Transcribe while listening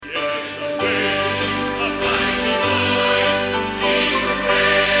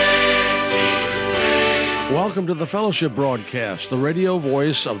welcome to the Fellowship Broadcast, the radio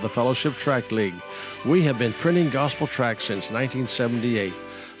voice of the Fellowship Tract League. We have been printing gospel tracts since 1978.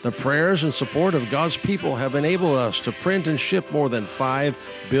 The prayers and support of God's people have enabled us to print and ship more than 5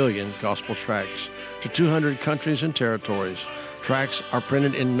 billion gospel tracts to 200 countries and territories. Tracts are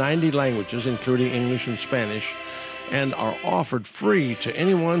printed in 90 languages, including English and Spanish, and are offered free to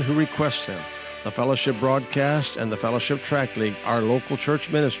anyone who requests them. The Fellowship Broadcast and the Fellowship Tract League are local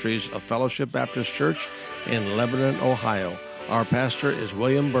church ministries of Fellowship Baptist Church in Lebanon, Ohio. Our pastor is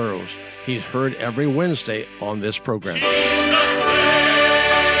William Burroughs. He's heard every Wednesday on this program.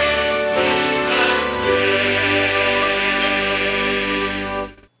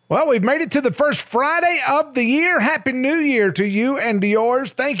 Well, we've made it to the first Friday of the year. Happy New Year to you and to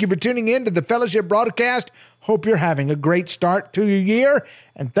yours. Thank you for tuning in to the Fellowship Broadcast. Hope you're having a great start to your year,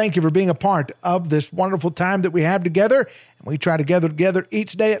 and thank you for being a part of this wonderful time that we have together. And we try to gather together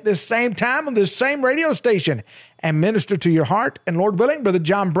each day at this same time on this same radio station and minister to your heart. And Lord willing, Brother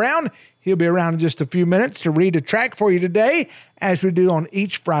John Brown, he'll be around in just a few minutes to read a track for you today, as we do on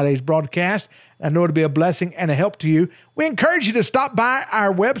each Friday's broadcast. I know it'll be a blessing and a help to you. We encourage you to stop by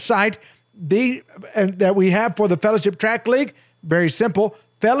our website that we have for the Fellowship Tract League. Very simple,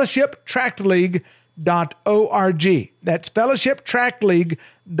 fellowshiptractleague.org. That's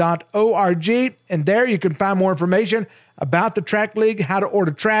fellowshiptractleague.org. And there you can find more information about the Tract League, how to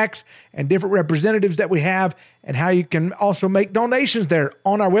order tracts, and different representatives that we have, and how you can also make donations there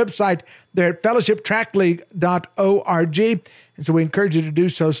on our website there at fellowshiptractleague.org. And so we encourage you to do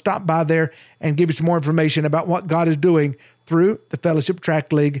so. Stop by there and give you some more information about what God is doing through the Fellowship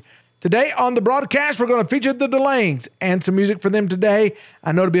Tract League. Today on the broadcast, we're going to feature the DeLangs and some music for them today.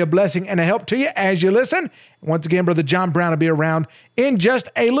 I know it'll be a blessing and a help to you as you listen. Once again, Brother John Brown will be around in just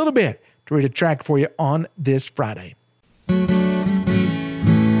a little bit to read a track for you on this Friday.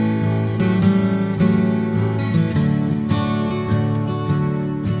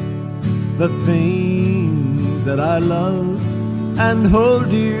 The things that I love and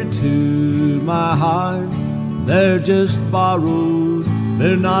hold dear to my heart, they're just borrowed,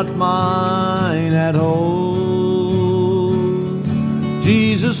 they're not mine at all.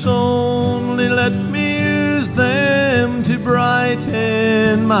 Jesus, only let me use them to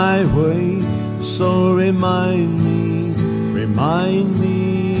brighten my way. So remind me,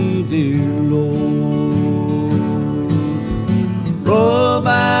 dear Lord. Roll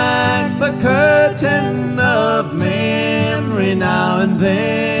back the curtain of memory now and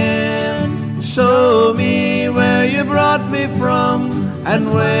then. Show me where you brought me from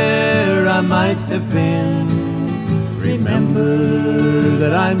and where I might have been. Remember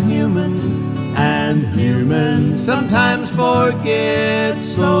that I'm human, and human sometimes forget.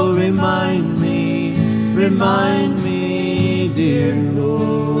 So remind me, dear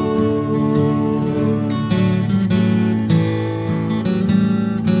Lord.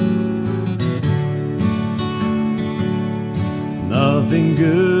 Nothing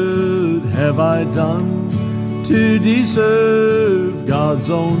good have I done to deserve God's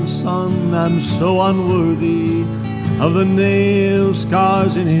own Son. I'm so unworthy of the nail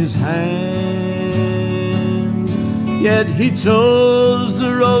scars in His hands. Yet He chose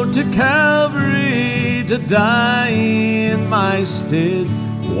the road to Calvary to die in my stead.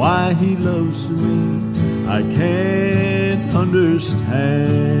 Why He loves me, I can't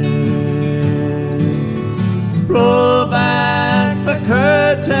understand. Roll back the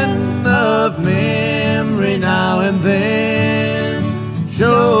curtain of memory now and then.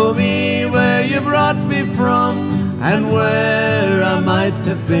 Show me where you brought me from and where I might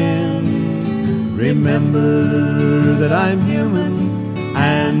have been. Remember that I'm human,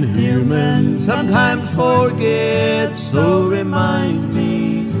 and human sometimes forget. So remind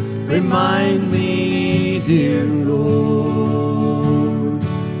me, dear Lord.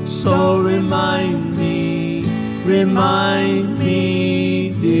 So remind me,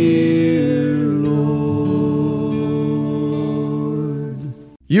 dear Lord.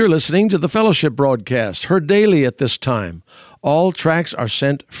 You're listening to the Fellowship Broadcast, heard daily at this time. All tracts are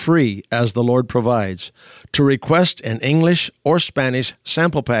sent free as the Lord provides. To request an English or Spanish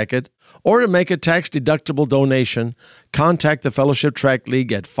sample packet, or to make a tax-deductible donation, contact the Fellowship Tract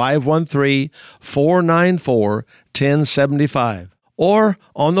League at 513-494-1075, or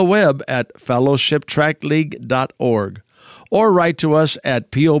on the web at fellowshiptractleague.org, or write to us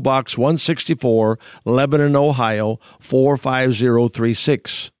at P.O. Box 164, Lebanon, Ohio,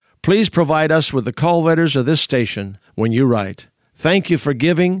 45036. Please provide us with the call letters of this station when you write. Thank you for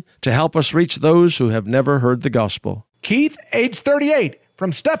giving to help us reach those who have never heard the gospel. Keith, age 38,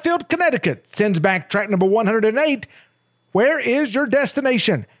 from Stuffield, Connecticut, sends back track number 108, Where is Your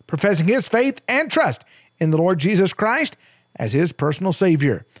Destination? Professing his faith and trust in the Lord Jesus Christ as his personal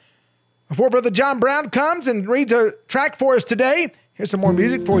Savior. Before Brother John Brown comes and reads a track for us today, here's some more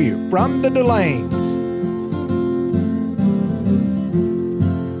music for you from the Delanes.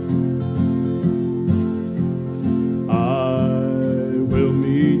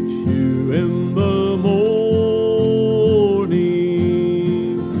 In the morning,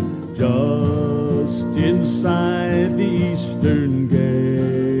 just inside the eastern gate.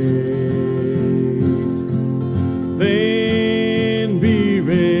 Then be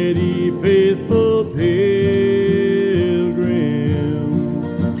ready, faithful pilgrim,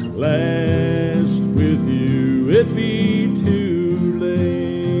 lest with you it be too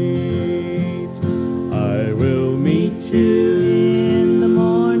late. I will meet you.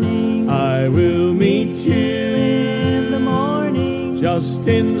 Just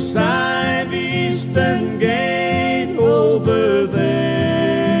inside the eastern gate over there,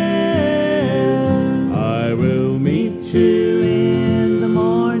 I will meet you in the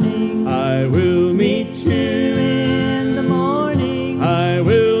morning. I will meet you in the morning. I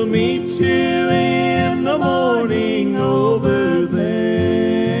will meet you in the morning over there.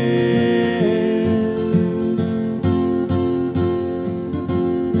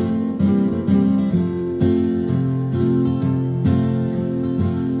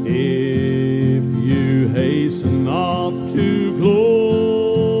 Hasten off to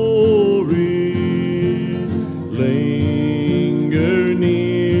glory, linger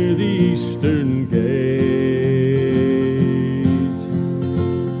near the eastern gate,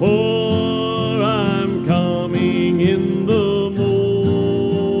 for I'm coming in the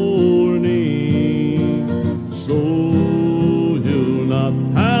morning, so you'll not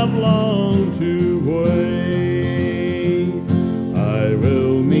have long to wait. I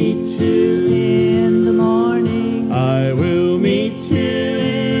will meet you. I will meet you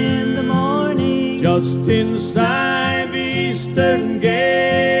in the morning, just inside the eastern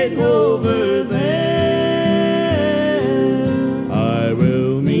gate over there. I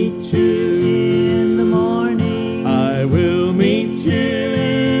will meet you in the morning. I will meet you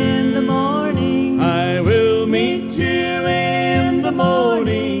in the morning. I will meet you in the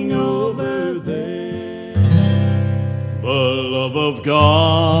morning over there. The love of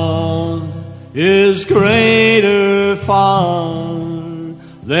God is greater far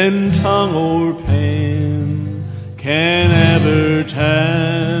than tongue or pen can ever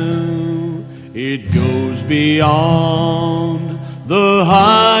tell. It goes beyond the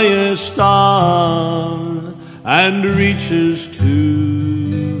highest star and reaches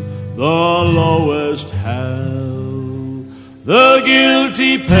to the lowest hell. The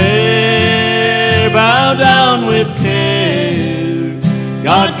guilty pair bow down with care.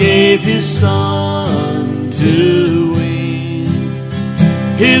 God gave his Son to win.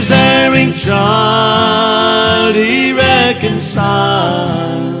 His erring child he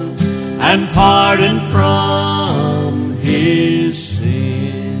reconciled and pardoned from his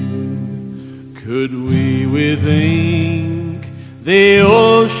sin. Could we with ink the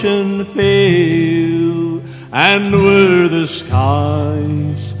ocean fill, and were the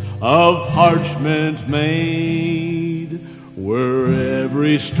skies of parchment made, were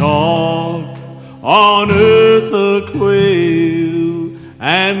every stalk on earth a quill,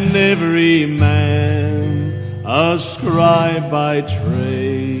 and every man a scribe by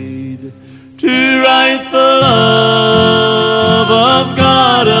trade, to write the love of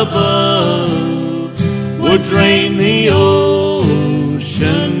God above would drain the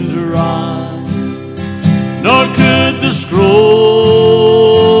ocean dry, nor could the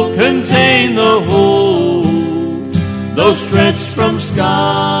scroll contain the whole, though stretched from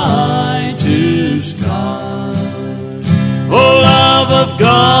sky to sky. O love of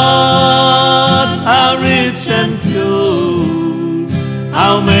God, how rich and pure,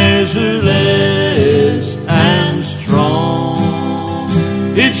 how measureless and strong,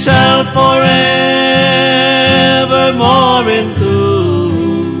 it shall forevermore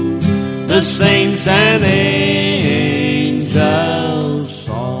include the saints and angels'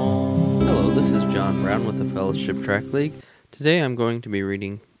 song. Hello, this is John Brown with the Fellowship Track League. Today I'm going to be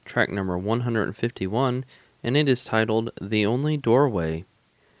reading track number 151, and it is titled, The Only Doorway.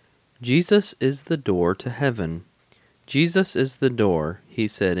 Jesus is the door to heaven. Jesus is the door, he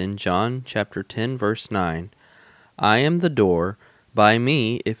said in John chapter 10, verse 9. I am the door. By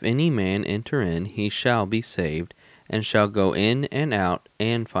me, if any man enter in, he shall be saved, and shall go in and out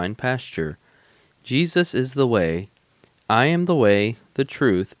and find pasture. Jesus is the way. I am the way, the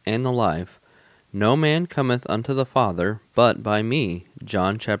truth, and the life. No man cometh unto the Father, but by me.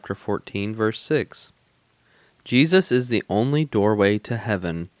 John chapter 14, verse 6. Jesus is the only doorway to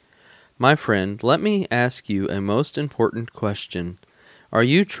heaven. My friend, let me ask you a most important question. Are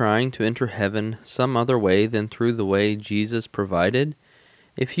you trying to enter heaven some other way than through the way Jesus provided?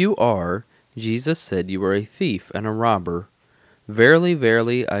 If you are, Jesus said you are a thief and a robber. Verily,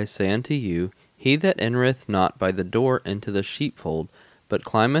 verily, I say unto you, he that entereth not by the door into the sheepfold, but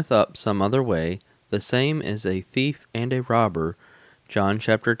climbeth up some other way, the same is a thief and a robber. John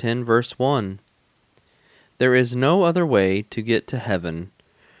chapter 10, verse 1. There is no other way to get to heaven.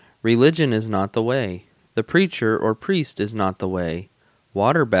 Religion is not the way. The preacher or priest is not the way.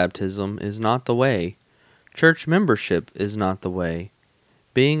 Water baptism is not the way. Church membership is not the way.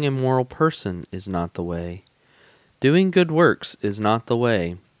 Being a moral person is not the way. Doing good works is not the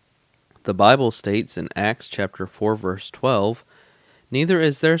way. The Bible states in Acts chapter 4, verse 12, Neither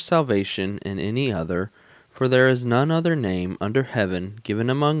is there salvation in any other, for there is none other name under heaven given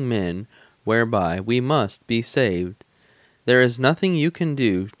among men whereby we must be saved. There is nothing you can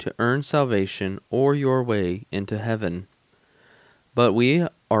do to earn salvation or your way into heaven. But we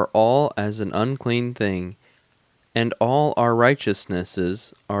are all as an unclean thing, and all our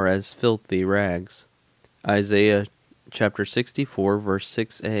righteousnesses are as filthy rags. Isaiah chapter 64, verse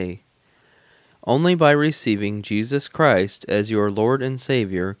 6a. Only by receiving Jesus Christ as your Lord and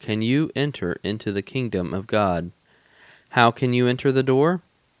Savior can you enter into the kingdom of God. How can you enter the door?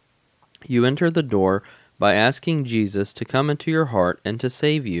 You enter the door by asking Jesus to come into your heart and to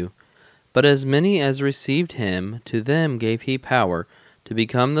save you. But as many as received him, to them gave he power to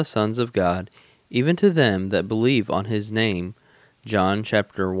become the sons of God, even to them that believe on his name. John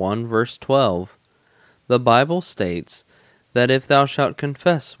chapter 1, verse 12. The Bible states that if thou shalt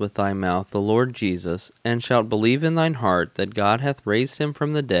confess with thy mouth the Lord Jesus, and shalt believe in thine heart that God hath raised him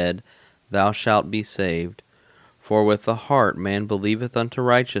from the dead, thou shalt be saved. For with the heart man believeth unto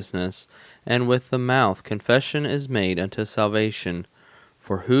righteousness, and with the mouth confession is made unto salvation.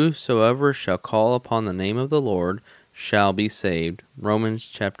 For whosoever shall call upon the name of the Lord shall be saved. Romans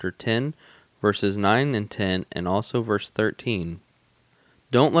chapter 10, verses 9 and 10, and also verse 13.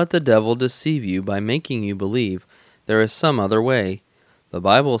 Don't let the devil deceive you by making you believe there is some other way. The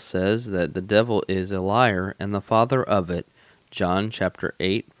Bible says that the devil is a liar and the father of it. John chapter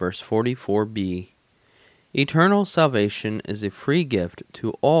 8, verse 44b. Eternal salvation is a free gift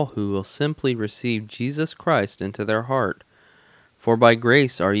to all who will simply receive Jesus Christ into their heart. For by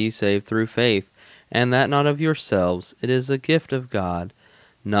grace are ye saved through faith, and that not of yourselves, it is a gift of God,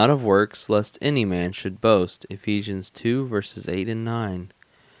 not of works, lest any man should boast. Ephesians 2, verses 8 and 9.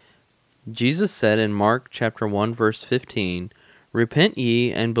 Jesus said in Mark chapter 1, verse 15, Repent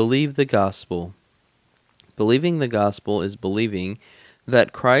ye and believe the gospel. Believing the gospel is believing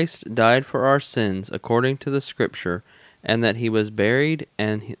that Christ died for our sins according to the Scripture, and that he was buried,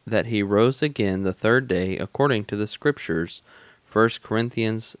 and that he rose again the third day according to the Scriptures. 1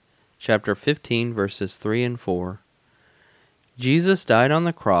 Corinthians chapter 15, verses 3 and 4. Jesus died on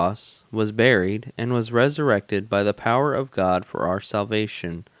the cross, was buried, and was resurrected by the power of God for our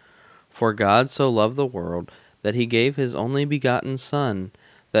salvation. For God so loved the world that he gave his only begotten Son,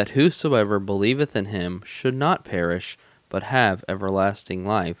 that whosoever believeth in him should not perish, but have everlasting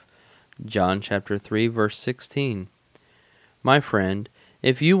life. John chapter 3, verse 16. My friend,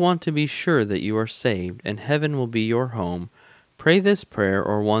 if you want to be sure that you are saved and heaven will be your home, pray this prayer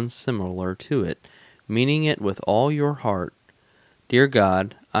or one similar to it, meaning it with all your heart. Dear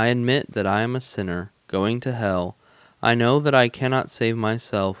God, I admit that I am a sinner, going to hell. I know that I cannot save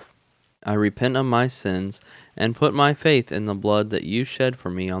myself. I repent of my sins and put my faith in the blood that you shed for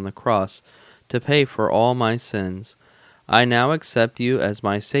me on the cross to pay for all my sins. I now accept you as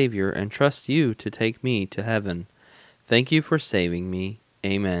my Savior and trust you to take me to heaven. Thank you for saving me.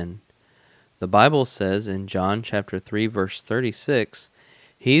 Amen. The Bible says in John chapter 3, verse 36,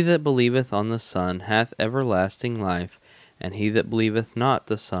 He that believeth on the Son hath everlasting life, and he that believeth not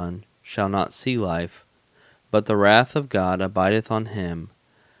the Son shall not see life, but the wrath of God abideth on him.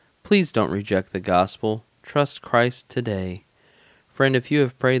 Please don't reject the gospel. Trust Christ today. Friend, if you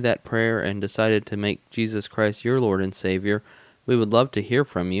have prayed that prayer and decided to make Jesus Christ your Lord and Savior, we would love to hear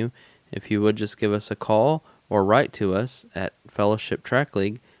from you. If you would just give us a call or write to us at Fellowship Track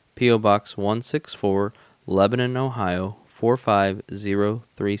League, P.O. Box 164, Lebanon, Ohio,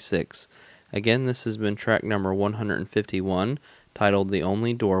 45036. Again, this has been track number 151, titled The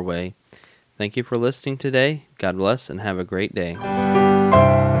Only Doorway. Thank you for listening today. God bless and have a great day.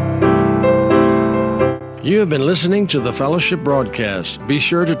 You have been listening to the Fellowship Broadcast. Be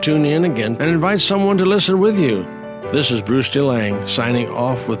sure to tune in again and invite someone to listen with you. This is Bruce DeLang signing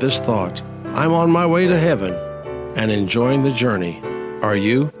off with this thought. I'm on my way to heaven and enjoying the journey. Are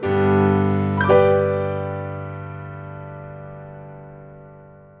you?